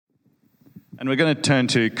And we're going to turn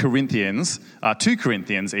to Corinthians, 2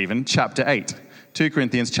 Corinthians even, chapter 8. 2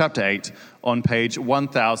 Corinthians chapter 8 on page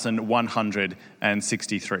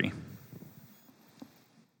 1163.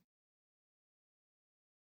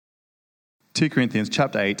 2 Corinthians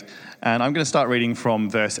chapter 8, and I'm going to start reading from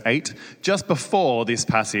verse 8. Just before this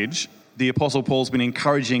passage, the Apostle Paul's been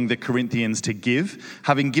encouraging the Corinthians to give,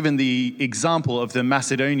 having given the example of the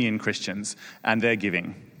Macedonian Christians and their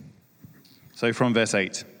giving. So from verse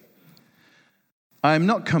 8. I am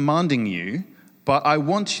not commanding you, but I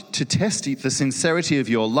want to test the sincerity of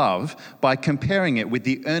your love by comparing it with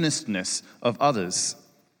the earnestness of others.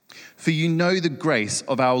 For you know the grace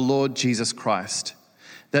of our Lord Jesus Christ,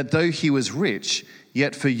 that though he was rich,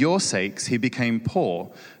 yet for your sakes he became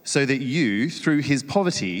poor, so that you, through his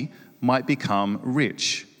poverty, might become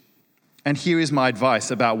rich. And here is my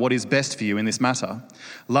advice about what is best for you in this matter.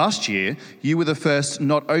 Last year, you were the first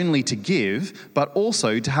not only to give, but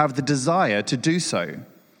also to have the desire to do so.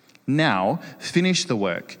 Now, finish the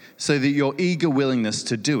work, so that your eager willingness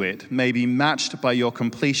to do it may be matched by your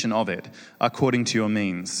completion of it, according to your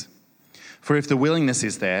means. For if the willingness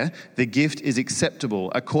is there, the gift is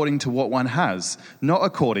acceptable according to what one has, not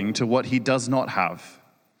according to what he does not have.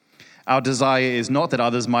 Our desire is not that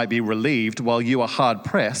others might be relieved while you are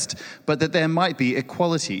hard-pressed, but that there might be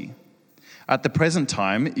equality. At the present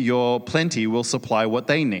time, your plenty will supply what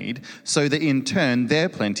they need, so that in turn their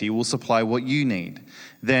plenty will supply what you need.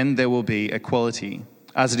 Then there will be equality.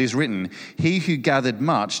 As it is written, he who gathered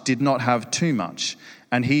much did not have too much,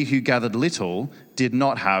 and he who gathered little did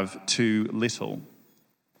not have too little.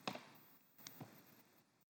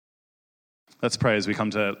 Let's pray as we come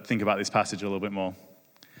to think about this passage a little bit more.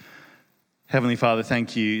 Heavenly Father,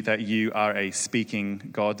 thank you that you are a speaking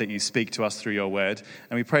God, that you speak to us through your word.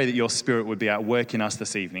 And we pray that your Spirit would be at work in us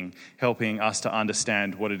this evening, helping us to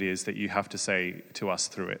understand what it is that you have to say to us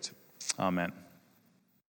through it. Amen.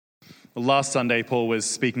 Well, last Sunday, Paul was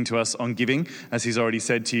speaking to us on giving, as he's already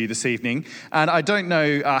said to you this evening. And I don't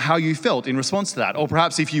know how you felt in response to that, or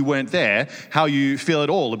perhaps if you weren't there, how you feel at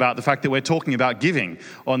all about the fact that we're talking about giving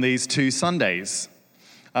on these 2 Sundays.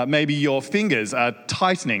 Maybe your fingers are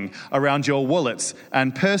tightening around your wallets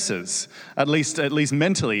and purses, at least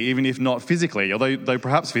mentally, even if not physically, although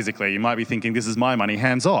perhaps physically you might be thinking, this is my money,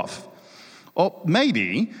 hands off. Or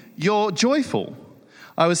maybe you're joyful.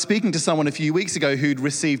 I was speaking to someone a few weeks ago who'd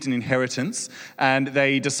received an inheritance, and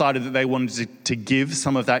they decided that they wanted to give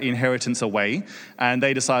some of that inheritance away, and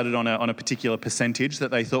they decided on a particular percentage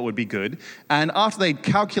that they thought would be good. And after they'd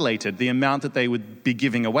calculated the amount that they would be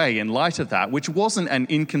giving away in light of that, which wasn't an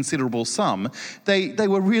inconsiderable sum, they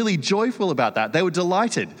were really joyful about that. They were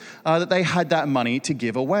delighted that they had that money to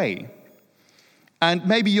give away. And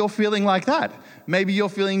maybe you're feeling like that. Maybe you're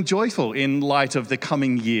feeling joyful in light of the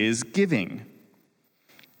coming year's giving.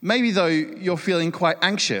 Maybe, though, you're feeling quite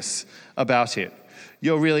anxious about it.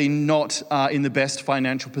 You're really not in the best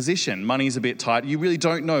financial position. Money's a bit tight. You really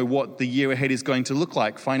don't know what the year ahead is going to look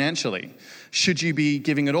like financially. Should you be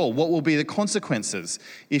giving at all? What will be the consequences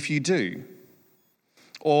if you do?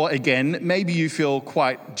 Or again, maybe you feel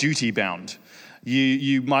quite duty-bound.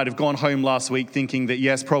 You might have gone home last week thinking that,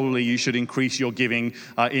 yes, probably you should increase your giving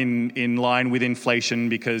in line with inflation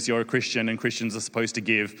because you're a Christian and Christians are supposed to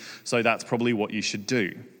give, so that's probably what you should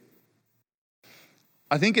do.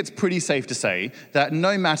 I think it's pretty safe to say that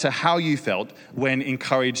no matter how you felt when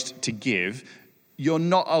encouraged to give, you're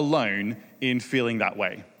not alone in feeling that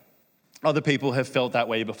way. Other people have felt that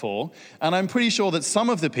way before, and I'm pretty sure that some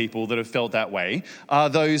of the people that have felt that way are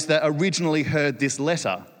those that originally heard this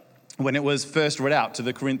letter when it was first read out to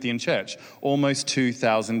the Corinthian church almost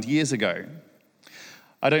 2,000 years ago.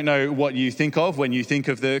 I don't know what you think of when you think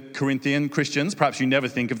of the Corinthian Christians. Perhaps you never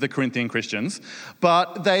think of the Corinthian Christians,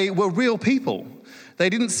 but they were real people. They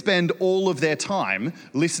didn't spend all of their time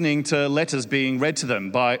listening to letters being read to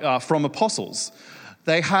them from apostles.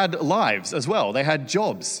 They had lives as well. They had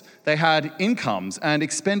jobs. They had incomes and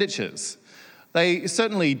expenditures. They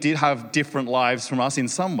certainly did have different lives from us in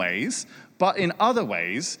some ways, but in other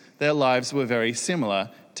ways, their lives were very similar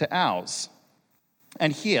to ours.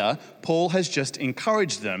 And here, Paul has just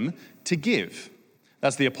encouraged them to give.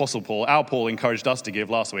 That's the Apostle Paul. Our Paul encouraged us to give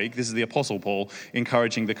last week. This is the Apostle Paul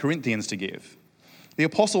encouraging the Corinthians to give. The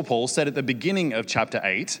Apostle Paul said at the beginning of chapter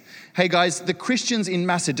 8, hey guys, the Christians in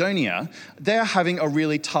Macedonia, they're having a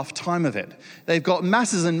really tough time of it. They've got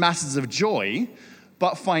masses and masses of joy,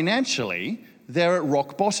 but financially, they're at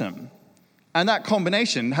rock bottom. And that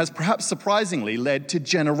combination has perhaps surprisingly led to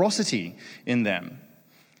generosity in them.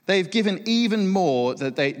 They've given even more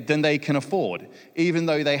than they can afford, even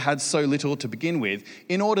though they had so little to begin with,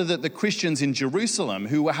 in order that the Christians in Jerusalem,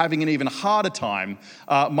 who were having an even harder time,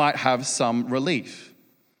 might have some relief.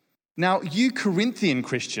 Now, you Corinthian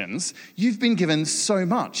Christians, you've been given so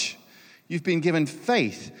much. You've been given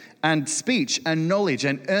faith and speech and knowledge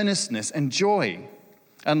and earnestness and joy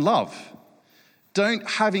and love. Don't,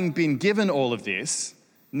 having been given all of this,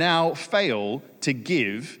 now fail to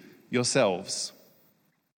give yourselves.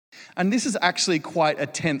 And this is actually quite a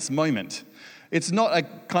tense moment. It's not a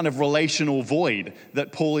kind of relational void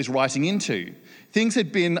that Paul is writing into. Things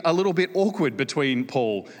had been a little bit awkward between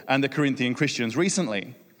Paul and the Corinthian Christians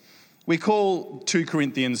recently. We call 2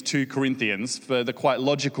 Corinthians 2 Corinthians for the quite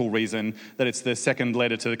logical reason that it's the second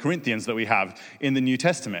letter to the Corinthians that we have in the New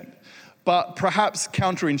Testament. But perhaps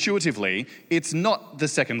counterintuitively, it's not the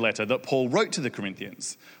second letter that Paul wrote to the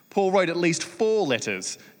Corinthians. Paul wrote at least 4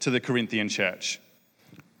 letters to the Corinthian church.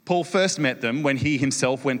 Paul first met them when he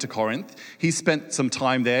himself went to Corinth. He spent some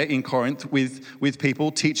time there in Corinth with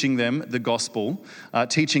people, teaching them the gospel,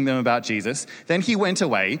 teaching them about Jesus. Then he went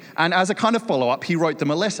away, and as a kind of follow-up, he wrote them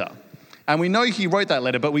a letter. And we know he wrote that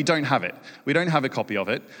letter, but we don't have it. We don't have a copy of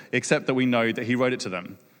it, except that we know that he wrote it to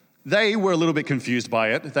them. They were a little bit confused by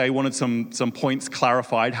it. They wanted some points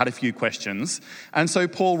clarified, had a few questions. And so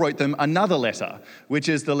Paul wrote them another letter, which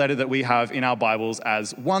is the letter that we have in our Bibles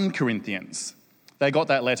as 1 Corinthians. They got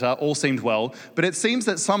that letter, all seemed well, but it seems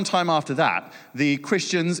that sometime after that, the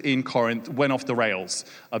Christians in Corinth went off the rails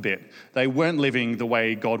a bit. They weren't living the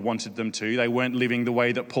way God wanted them to. They weren't living the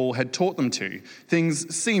way that Paul had taught them to.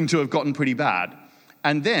 Things seemed to have gotten pretty bad.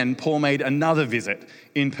 And then Paul made another visit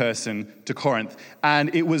in person to Corinth,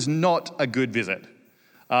 and it was not a good visit.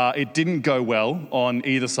 It didn't go well on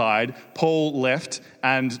either side. Paul left,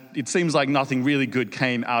 and it seems like nothing really good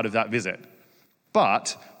came out of that visit.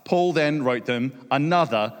 But Paul then wrote them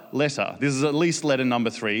another letter. This is at least letter number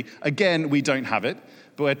 3. Again, we don't have it,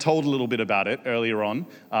 but we're told a little bit about it earlier on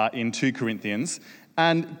in 2 Corinthians.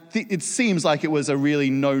 And it seems like it was a really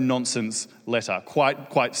no-nonsense letter,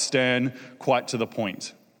 quite stern, quite to the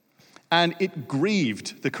point. And it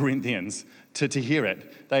grieved the Corinthians to hear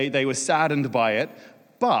it. They were saddened by it,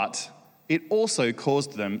 but it also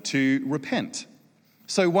caused them to repent.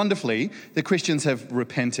 So wonderfully, the Christians have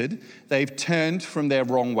repented, they've turned from their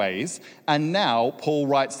wrong ways, and now Paul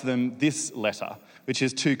writes them this letter, which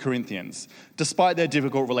is 2 Corinthians. Despite their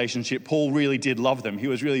difficult relationship, Paul really did love them. He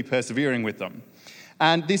was really persevering with them.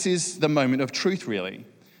 And this is the moment of truth, really.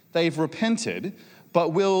 They've repented,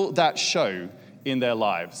 but will that show in their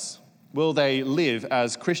lives? Will they live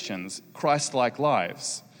as Christians, Christ-like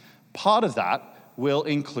lives? Part of that will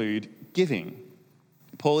include giving.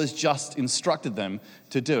 Paul has just instructed them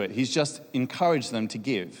to do it. He's just encouraged them to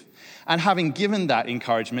give. And having given that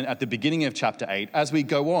encouragement at the beginning of chapter 8, as we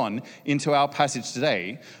go on into our passage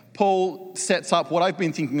today, Paul sets up what I've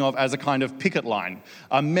been thinking of as a kind of picket line,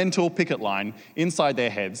 a mental picket line inside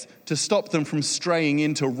their heads to stop them from straying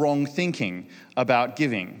into wrong thinking about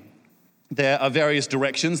giving. There are various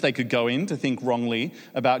directions they could go in to think wrongly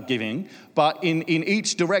about giving, but in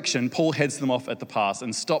each direction, Paul heads them off at the pass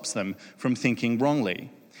and stops them from thinking wrongly.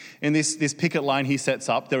 In this picket line he sets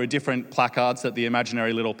up, there are different placards that the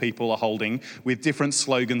imaginary little people are holding with different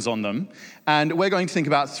slogans on them, and we're going to think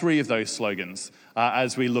about 3 of those slogans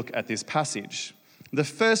as we look at this passage. The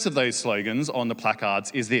first of those slogans on the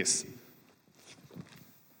placards is this: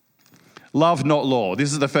 love, not law.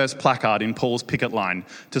 This is the first placard in Paul's picket line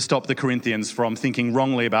to stop the Corinthians from thinking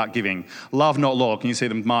wrongly about giving. Love, not law. Can you see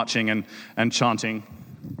them marching and chanting?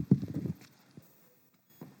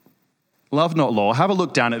 Love, not law. Have a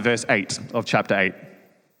look down at verse 8 of chapter 8.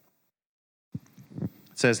 It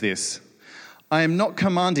says this: I am not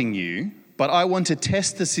commanding you, but I want to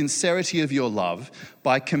test the sincerity of your love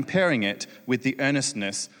by comparing it with the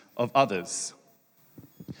earnestness of others.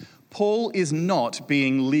 Paul is not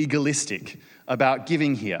being legalistic about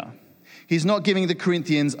giving here. He's not giving the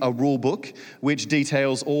Corinthians a rule book which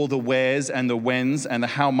details all the wheres and the whens and the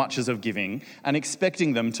how muches of giving and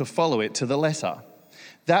expecting them to follow it to the letter.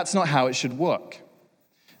 That's not how it should work.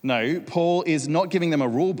 No, Paul is not giving them a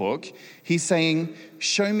rule book. He's saying,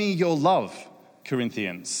 show me your love,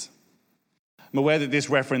 Corinthians. I'm aware that this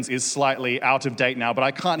reference is slightly out of date now, but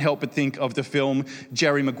I can't help but think of the film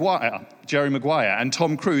Jerry Maguire, and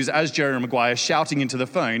Tom Cruise as Jerry Maguire shouting into the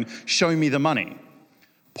phone, show me the money.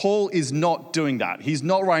 Paul is not doing that. He's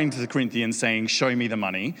not writing to the Corinthians saying, show me the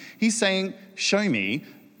money. He's saying, show me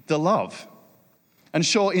the love. And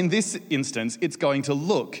sure, in this instance, it's going to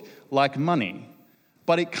look like money,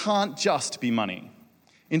 but it can't just be money.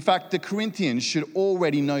 In fact, the Corinthians should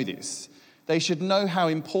already know this. They should know how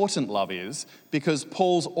important love is because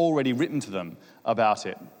Paul's already written to them about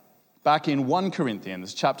it. Back in 1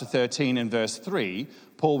 Corinthians chapter 13 and verse 3,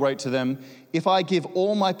 Paul wrote to them, "If I give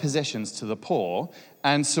all my possessions to the poor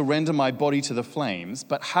and surrender my body to the flames,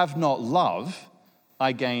 but have not love,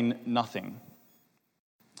 I gain nothing."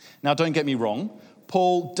 Now, don't get me wrong.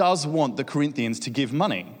 Paul does want the Corinthians to give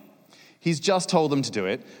money. He's just told them to do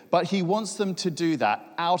it, but he wants them to do that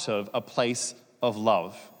out of a place of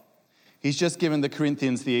love. He's just given the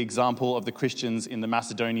Corinthians the example of the Christians in the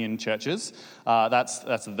Macedonian churches. That's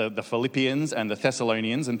the Philippians and the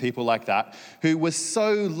Thessalonians and people like that, who were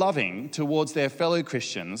so loving towards their fellow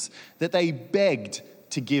Christians that they begged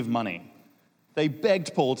to give money. They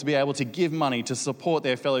begged Paul to be able to give money to support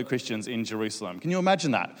their fellow Christians in Jerusalem. Can you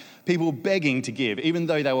imagine that? People begging to give, even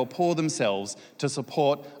though they were poor themselves, to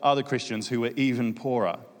support other Christians who were even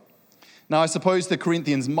poorer. Now, I suppose the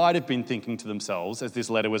Corinthians might have been thinking to themselves, as this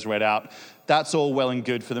letter was read out, that's all well and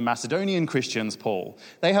good for the Macedonian Christians, Paul.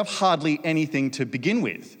 They have hardly anything to begin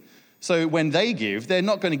with. So when they give, they're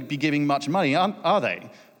not going to be giving much money, are they?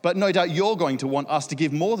 But no doubt you're going to want us to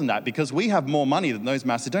give more than that because we have more money than those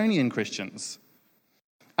Macedonian Christians.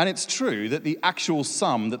 And it's true that the actual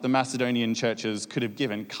sum that the Macedonian churches could have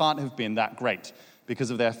given can't have been that great because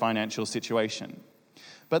of their financial situation.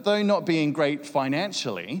 But though not being great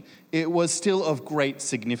financially, it was still of great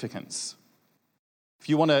significance. If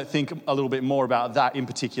you want to think a little bit more about that in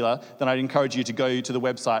particular, then I'd encourage you to go to the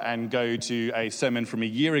website and go to a sermon from a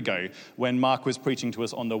year ago when Mark was preaching to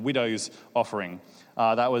us on the widow's offering.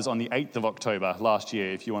 That was on the 8th of October last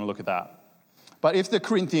year, if you want to look at that. But if the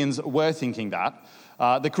Corinthians were thinking that,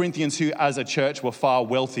 the Corinthians who as a church were far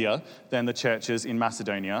wealthier than the churches in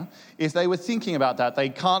Macedonia, if they were thinking about that, they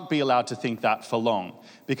can't be allowed to think that for long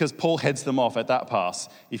because Paul heads them off at that pass,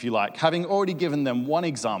 if you like. Having already given them one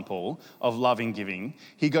example of loving giving,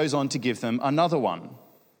 he goes on to give them another one.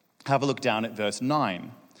 Have a look down at verse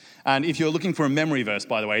 9. And if you're looking for a memory verse,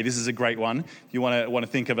 by the way, this is a great one. If you want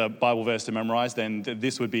to think of a Bible verse to memorize, then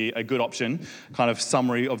this would be a good option, kind of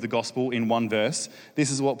summary of the gospel in one verse.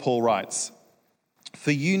 This is what Paul writes.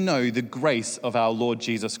 "For you know the grace of our Lord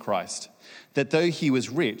Jesus Christ, that though he was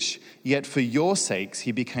rich, yet for your sakes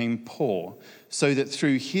he became poor, so that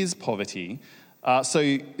through his poverty,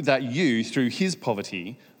 through his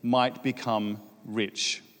poverty, might become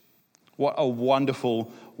rich." What a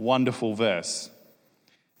wonderful, wonderful verse.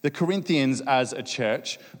 The Corinthians as a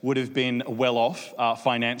church would have been well off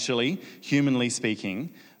financially, humanly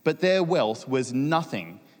speaking, but their wealth was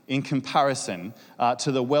nothing in comparison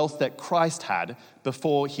to the wealth that Christ had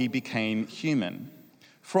before he became human.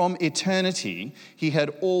 From eternity, he had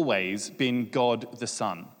always been God the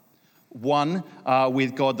Son, one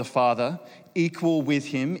with God the Father, equal with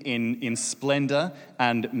him in splendor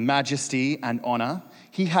and majesty and honor.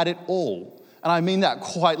 He had it all. And I mean that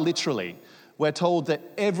quite literally. We're told that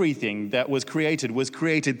everything that was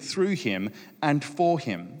created through him and for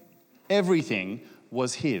him. Everything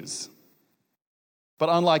was his. But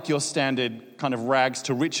unlike your standard kind of rags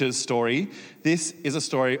to riches story, this is a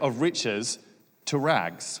story of riches to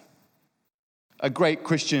rags. A great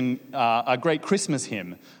Christmas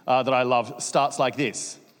hymn that I love starts like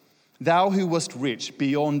this. "Thou who wast rich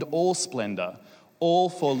beyond all splendor, all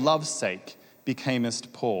for love's sake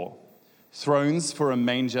becamest poor. Thrones for a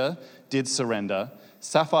manger did surrender,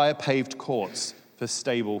 sapphire paved courts for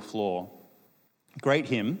stable floor." Great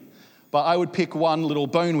hymn. But I would pick one little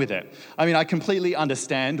bone with it. I mean, I completely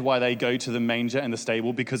understand why they go to the manger and the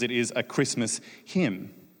stable because it is a Christmas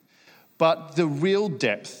hymn. But the real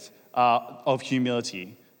depth of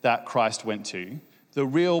humility that Christ went to, the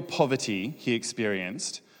real poverty he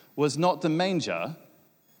experienced, was not the manger,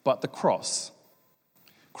 but the cross.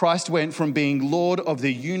 Christ went from being Lord of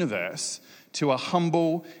the universe to a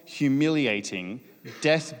humble, humiliating,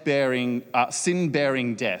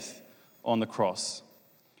 sin-bearing death on the cross.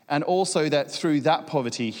 And also that through that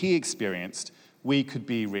poverty he experienced, we could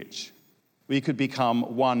be rich. We could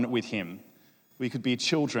become one with him. We could be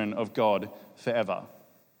children of God forever.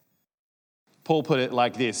 Paul put it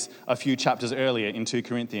like this a few chapters earlier in 2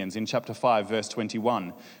 Corinthians, in chapter 5, verse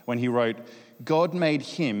 21, when he wrote, "God made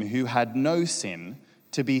him who had no sin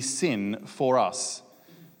to be sin for us,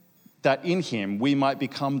 that in him we might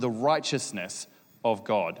become the righteousness of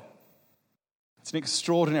God." It's an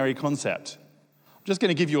extraordinary concept. I'm just going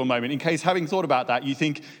to give you a moment in case, having thought about that, you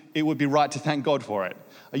think it would be right to thank God for it.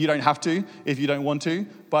 You don't have to if you don't want to,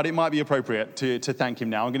 but it might be appropriate to thank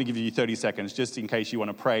him now. I'm going to give you 30 seconds just in case you want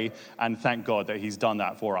to pray and thank God that he's done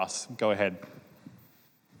that for us. Go ahead.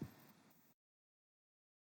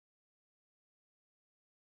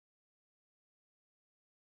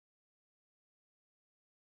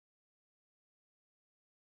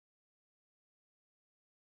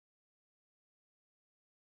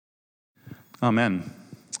 Amen.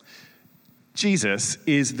 Jesus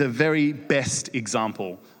is the very best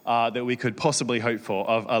example that we could possibly hope for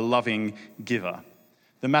of a loving giver.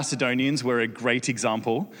 The Macedonians were a great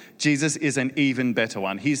example. Jesus is an even better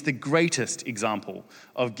one. He's the greatest example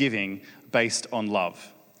of giving based on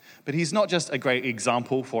love. But he's not just a great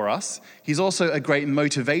example for us, he's also a great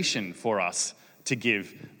motivation for us to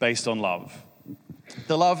give based on love.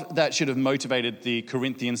 The love that should have motivated the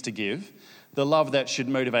Corinthians to give, the love that should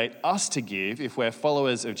motivate us to give if we're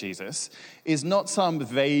followers of Jesus, is not some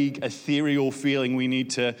vague, ethereal feeling we need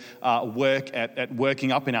to work at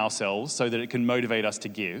working up in ourselves so that it can motivate us to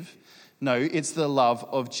give. No, it's the love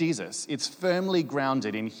of Jesus. It's firmly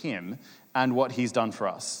grounded in him and what he's done for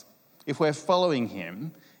us. If we're following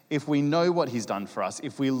him, if we know what he's done for us,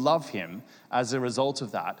 if we love him as a result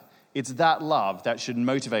of that, it's that love that should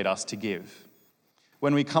motivate us to give.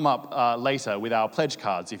 When we come up later with our pledge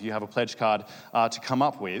cards, if you have a pledge card to come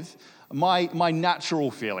up with, my natural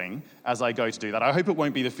feeling as I go to do that, I hope it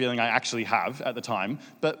won't be the feeling I actually have at the time,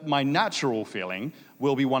 but my natural feeling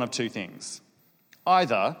will be one of two things.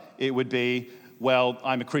 Either it would be, well,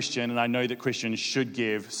 I'm a Christian and I know that Christians should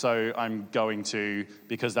give, so I'm going to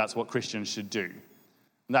because that's what Christians should do.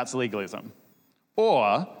 And that's legalism.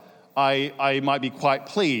 Or I might be quite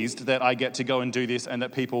pleased that I get to go and do this and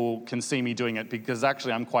that people can see me doing it because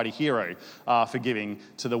actually I'm quite a hero for giving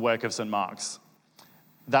to the work of St. Mark's.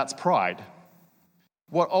 That's pride.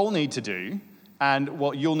 What I'll need to do, and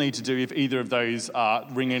what you'll need to do if either of those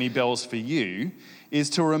ring any bells for you, is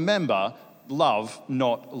to remember love,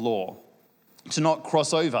 not law. To not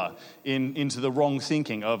cross over into the wrong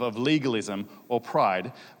thinking of legalism or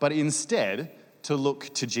pride, but instead to look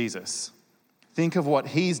to Jesus. Think of what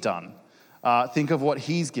he's done. Think of what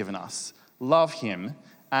he's given us. Love him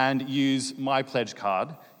and use my pledge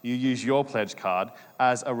card, you use your pledge card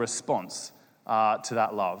as a response to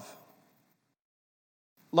that love.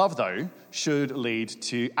 Love, though, should lead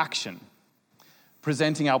to action.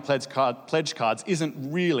 Presenting our pledge cards isn't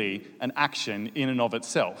really an action in and of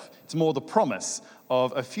itself. It's more the promise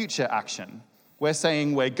of a future action. We're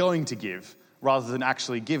saying we're going to give rather than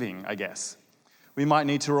actually giving, I guess. We might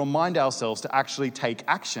need to remind ourselves to actually take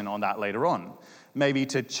action on that later on. Maybe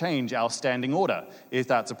to change our standing order, if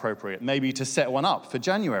that's appropriate. Maybe to set one up for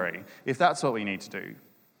January, if that's what we need to do.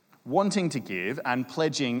 Wanting to give and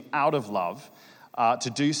pledging out of love to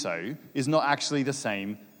do so is not actually the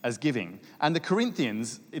same as giving. And the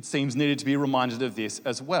Corinthians, it seems, needed to be reminded of this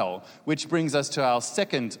as well, which brings us to our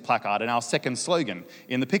second placard and our second slogan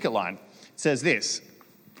in the picket line. It says this.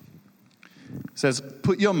 It says,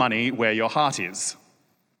 put your money where your heart is.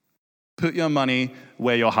 Put your money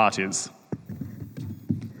where your heart is.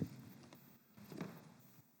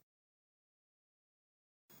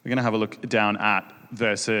 We're going to have a look down at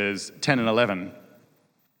verses 10 and 11.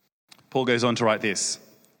 Paul goes on to write this.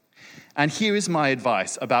 And here is my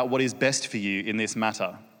advice about what is best for you in this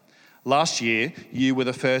matter. Last year, you were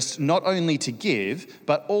the first not only to give,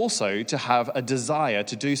 but also to have a desire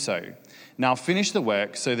to do so. Now finish the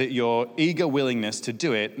work so that your eager willingness to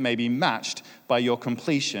do it may be matched by your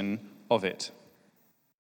completion of it.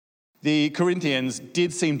 The Corinthians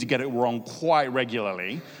did seem to get it wrong quite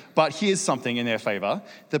regularly, but here's something in their favor.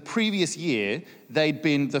 The previous year, they'd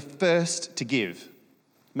been the first to give.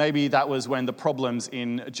 Maybe that was when the problems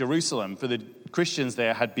in Jerusalem for the Christians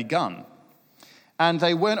there had begun. And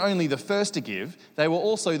they weren't only the first to give, they were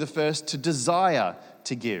also the first to desire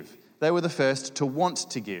to give. They were the first to want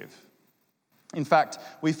to give. In fact,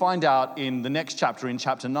 we find out in the next chapter, in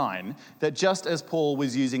chapter 9, that just as Paul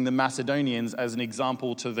was using the Macedonians as an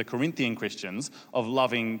example to the Corinthian Christians of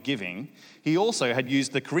loving giving, he also had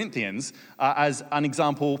used the Corinthians as an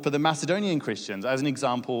example for the Macedonian Christians, as an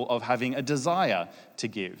example of having a desire to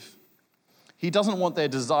give. He doesn't want their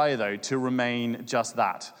desire, though, to remain just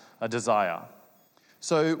that, a desire.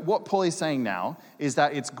 So what Paul is saying now is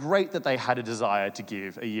that it's great that they had a desire to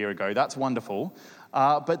give a year ago. That's wonderful.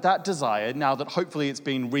 But that desire, now that hopefully it's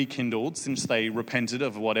been rekindled since they repented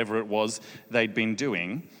of whatever it was they'd been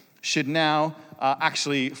doing, should now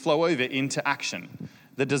actually flow over into action.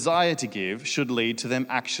 The desire to give should lead to them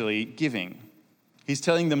actually giving. He's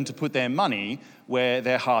telling them to put their money where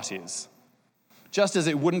their heart is. Just as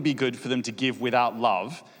it wouldn't be good for them to give without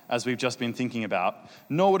love, as we've just been thinking about,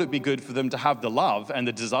 nor would it be good for them to have the love and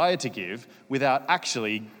the desire to give without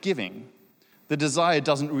actually giving. The desire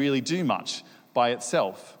doesn't really do much by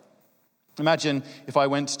itself. Imagine if I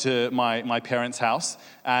went to my parents' house,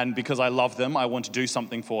 and because I love them, I want to do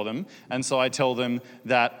something for them, and so I tell them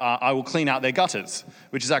that I will clean out their gutters,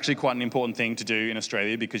 which is actually quite an important thing to do in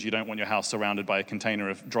Australia because you don't want your house surrounded by a container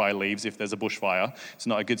of dry leaves if there's a bushfire. It's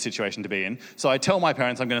not a good situation to be in. So I tell my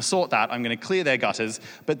parents I'm going to sort that, I'm going to clear their gutters,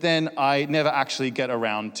 but then I never actually get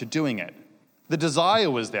around to doing it. The desire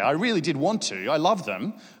was there. I really did want to. I love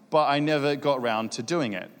them, but I never got around to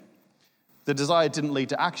doing it. The desire didn't lead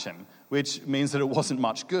to action, which means that it wasn't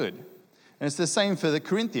much good. And it's the same for the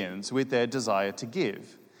Corinthians with their desire to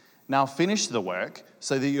give. Now finish the work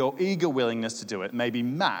so that your eager willingness to do it may be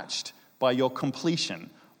matched by your completion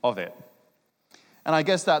of it. And I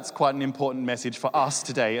guess that's quite an important message for us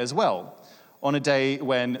today as well. On a day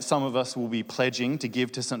when some of us will be pledging to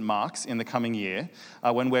give to St. Mark's in the coming year,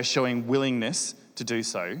 when we're showing willingness to do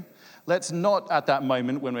so, let's not at that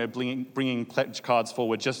moment when we're bringing pledge cards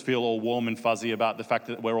forward just feel all warm and fuzzy about the fact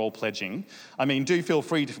that we're all pledging. I mean, do feel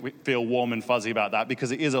free to feel warm and fuzzy about that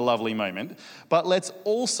because it is a lovely moment. But let's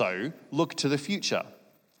also look to the future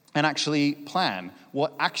and actually plan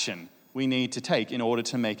what action we need to take in order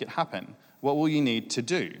to make it happen. What will you need to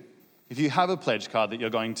do? If you have a pledge card that you're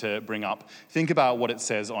going to bring up, think about what it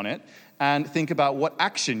says on it and think about what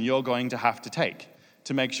action you're going to have to take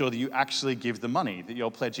to make sure that you actually give the money that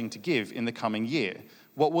you're pledging to give in the coming year.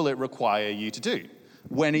 What will it require you to do?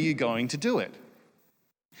 When are you going to do it?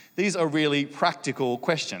 These are really practical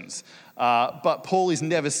questions, but Paul is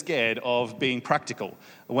never scared of being practical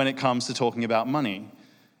when it comes to talking about money.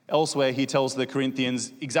 Elsewhere, he tells the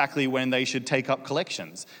Corinthians exactly when they should take up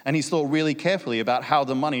collections, and he's thought really carefully about how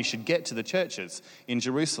the money should get to the churches in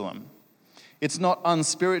Jerusalem. It's not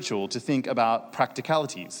unspiritual to think about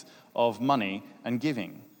practicalities of money and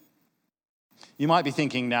giving. You might be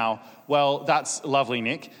thinking now, well, that's lovely,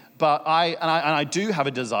 Nick, but I do have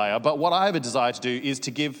a desire, but what I have a desire to do is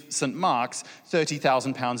to give St. Mark's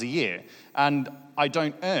 £30,000 a year, and I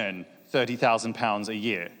don't earn £30,000 a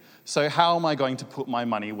year. So how am I going to put my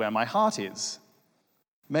money where my heart is?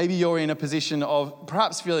 Maybe you're in a position of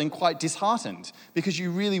perhaps feeling quite disheartened because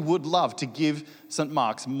you really would love to give St.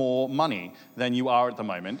 Mark's more money than you are at the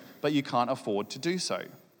moment, but you can't afford to do so.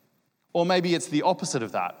 Or maybe it's the opposite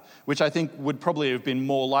of that, which I think would probably have been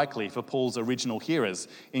more likely for Paul's original hearers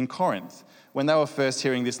in Corinth. When they were first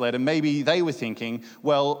hearing this letter, maybe they were thinking,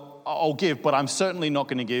 well, I'll give, but I'm certainly not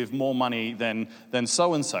going to give more money than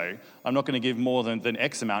so-and-so. I'm not going to give more than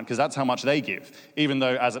X amount because that's how much they give, even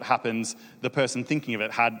though, as it happens, the person thinking of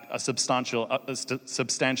it had a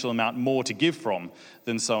substantial amount more to give from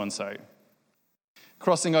than so-and-so.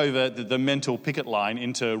 Crossing over the mental picket line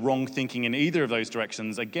into wrong thinking in either of those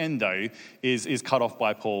directions, again, though, is cut off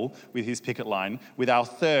by Paul with his picket line, with our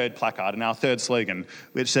third placard and our third slogan,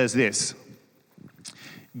 which says this: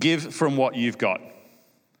 give from what you've got.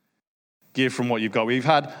 Give from what you've got. We've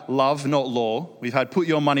had love, not law. We've had put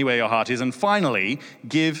your money where your heart is. And finally,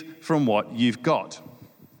 give from what you've got.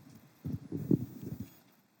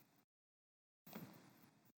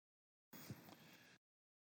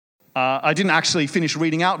 I didn't actually finish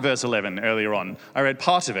reading out verse 11 earlier on. I read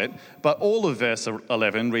part of it, but all of verse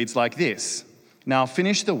 11 reads like this: now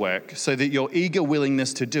finish the work so that your eager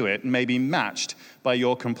willingness to do it may be matched by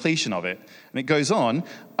your completion of it. And it goes on,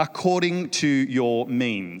 according to your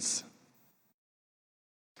means.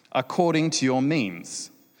 According to your means.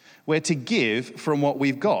 We're to give from what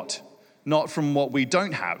we've got, not from what we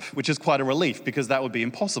don't have, which is quite a relief because that would be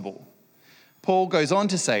impossible. Paul goes on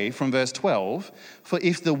to say from verse 12, for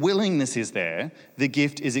if the willingness is there, the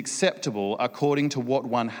gift is acceptable according to what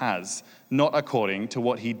one has, not according to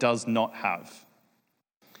what he does not have.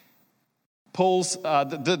 Paul's,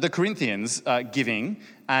 the Corinthians' giving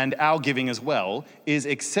and our giving as well is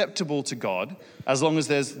acceptable to God as long as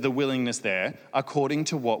there's the willingness there according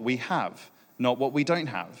to what we have, not what we don't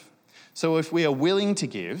have. So if we are willing to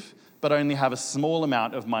give but only have a small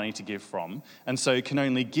amount of money to give from, and so can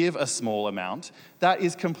only give a small amount, that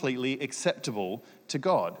is completely acceptable to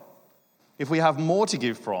God. If we have more to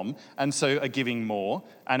give from, and so are giving more,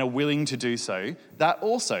 and are willing to do so, that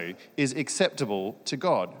also is acceptable to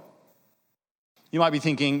God. You might be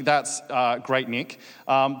thinking, that's great, Nick,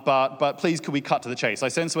 but please could we cut to the chase? I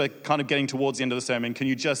sense we're kind of getting towards the end of the sermon. Can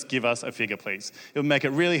you just give us a figure, please? It'll make it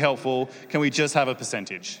really helpful. Can we just have a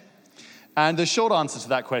percentage? And the short answer to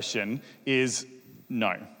that question is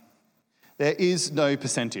no. There is no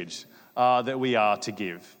percentage that we are to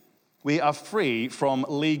give. We are free from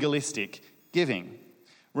legalistic giving.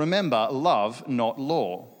 Remember, love, not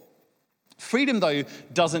law. Freedom, though,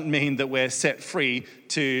 doesn't mean that we're set free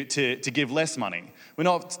to give less money. We're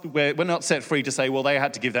not set free to say, well, they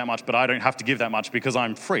had to give that much, but I don't have to give that much because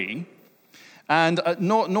I'm free. And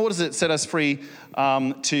nor does it set us free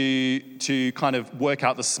to kind of work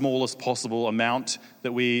out the smallest possible amount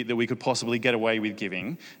that we could possibly get away with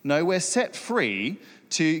giving. No, we're set free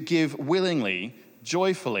to give willingly,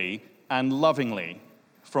 joyfully, and lovingly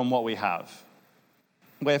from what we have.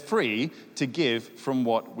 We're free to give from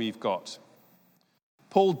what we've got.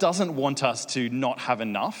 Paul doesn't want us to not have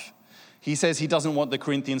enough. He says he doesn't want the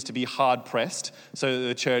Corinthians to be hard-pressed so that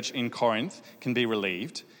the church in Corinth can be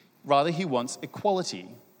relieved. Rather, he wants equality.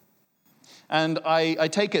 And I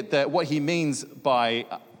take it that what he means by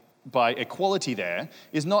equality there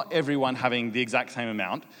is not everyone having the exact same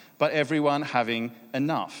amount, but everyone having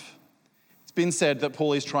enough. It's been said that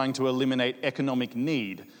Paul is trying to eliminate economic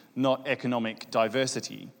need, not economic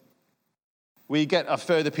diversity. We get a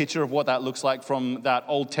further picture of what that looks like from that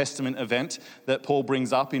Old Testament event that Paul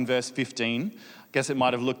brings up in verse 15. I guess it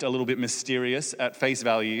might have looked a little bit mysterious at face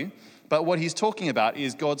value, but what he's talking about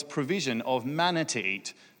is God's provision of manna to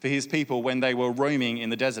eat for his people when they were roaming in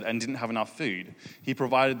the desert and didn't have enough food. He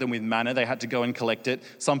provided them with manna. They had to go and collect it.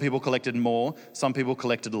 Some people collected more, some people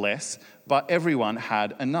collected less, but everyone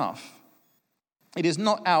had enough. It is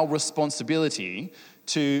not our responsibility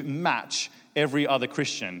to match every other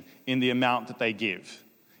Christian in the amount that they give.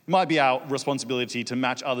 It might be our responsibility to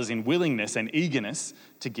match others in willingness and eagerness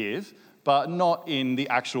to give, but not in the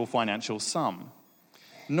actual financial sum.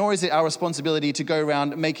 Nor is it our responsibility to go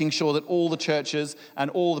around making sure that all the churches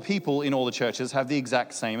and all the people in all the churches have the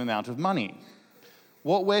exact same amount of money.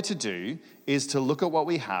 What we're to do is to look at what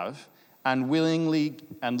we have and willingly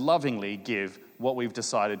and lovingly give what we've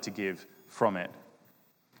decided to give from it.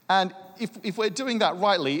 And if we're doing that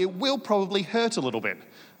rightly, it will probably hurt a little bit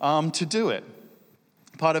to do it.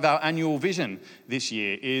 Part of our annual vision this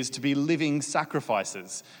year is to be living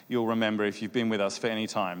sacrifices. You'll remember if you've been with us for any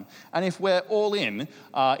time. And if we're all in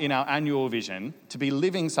our annual vision to be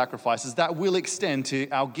living sacrifices, that will extend to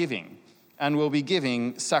our giving. And we'll be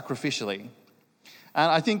giving sacrificially.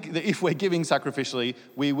 And I think that if we're giving sacrificially,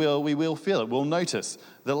 we will feel it. We'll notice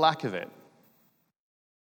the lack of it.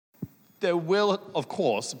 There will, of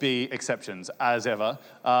course, be exceptions, as ever,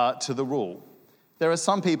 to the rule. There are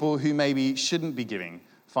some people who maybe shouldn't be giving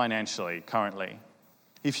financially currently.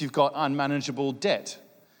 If you've got unmanageable debt,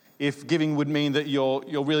 if giving would mean that you're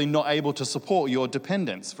really not able to support your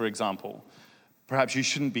dependents, for example, perhaps you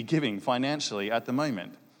shouldn't be giving financially at the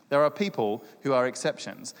moment. There are people who are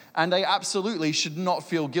exceptions, and they absolutely should not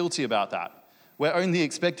feel guilty about that. We're only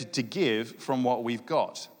expected to give from what we've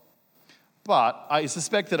got. But I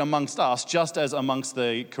suspect that amongst us, just as amongst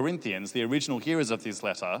the Corinthians, the original hearers of this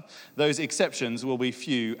letter, those exceptions will be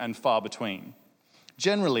few and far between.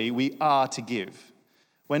 Generally, we are to give.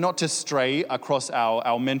 We're not to stray across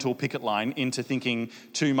our mental picket line into thinking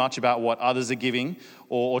too much about what others are giving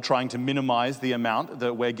or trying to minimize the amount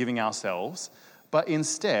that we're giving ourselves, but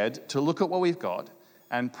instead to look at what we've got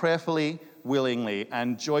and prayerfully, willingly,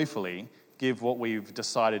 and joyfully give what we've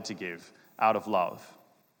decided to give out of love.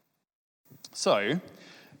 So,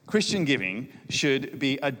 Christian giving should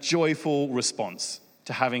be a joyful response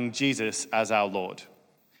to having Jesus as our Lord.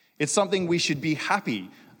 It's something we should be happy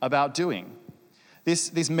about doing.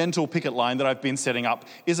 This mental picket line that I've been setting up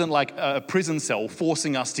isn't like a prison cell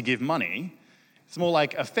forcing us to give money. It's more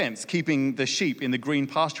like a fence keeping the sheep in the green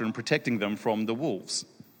pasture and protecting them from the wolves.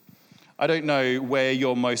 I don't know where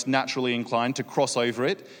you're most naturally inclined to cross over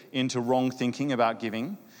it into wrong thinking about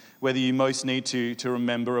giving, whether you most need to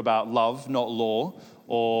remember about love, not law,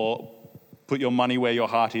 or put your money where your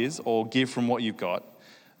heart is, or give from what you've got.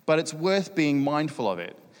 But it's worth being mindful of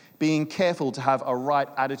it, being careful to have a right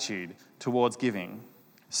attitude towards giving,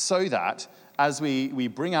 so that as we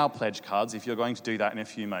bring our pledge cards, if you're going to do that in a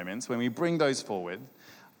few moments, when we bring those forward,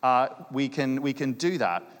 we can do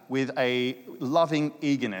that with a loving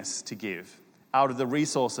eagerness to give out of the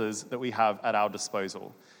resources that we have at our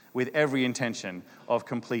disposal, with every intention of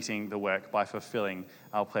completing the work by fulfilling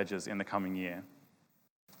our pledges in the coming year.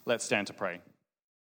 Let's stand to pray.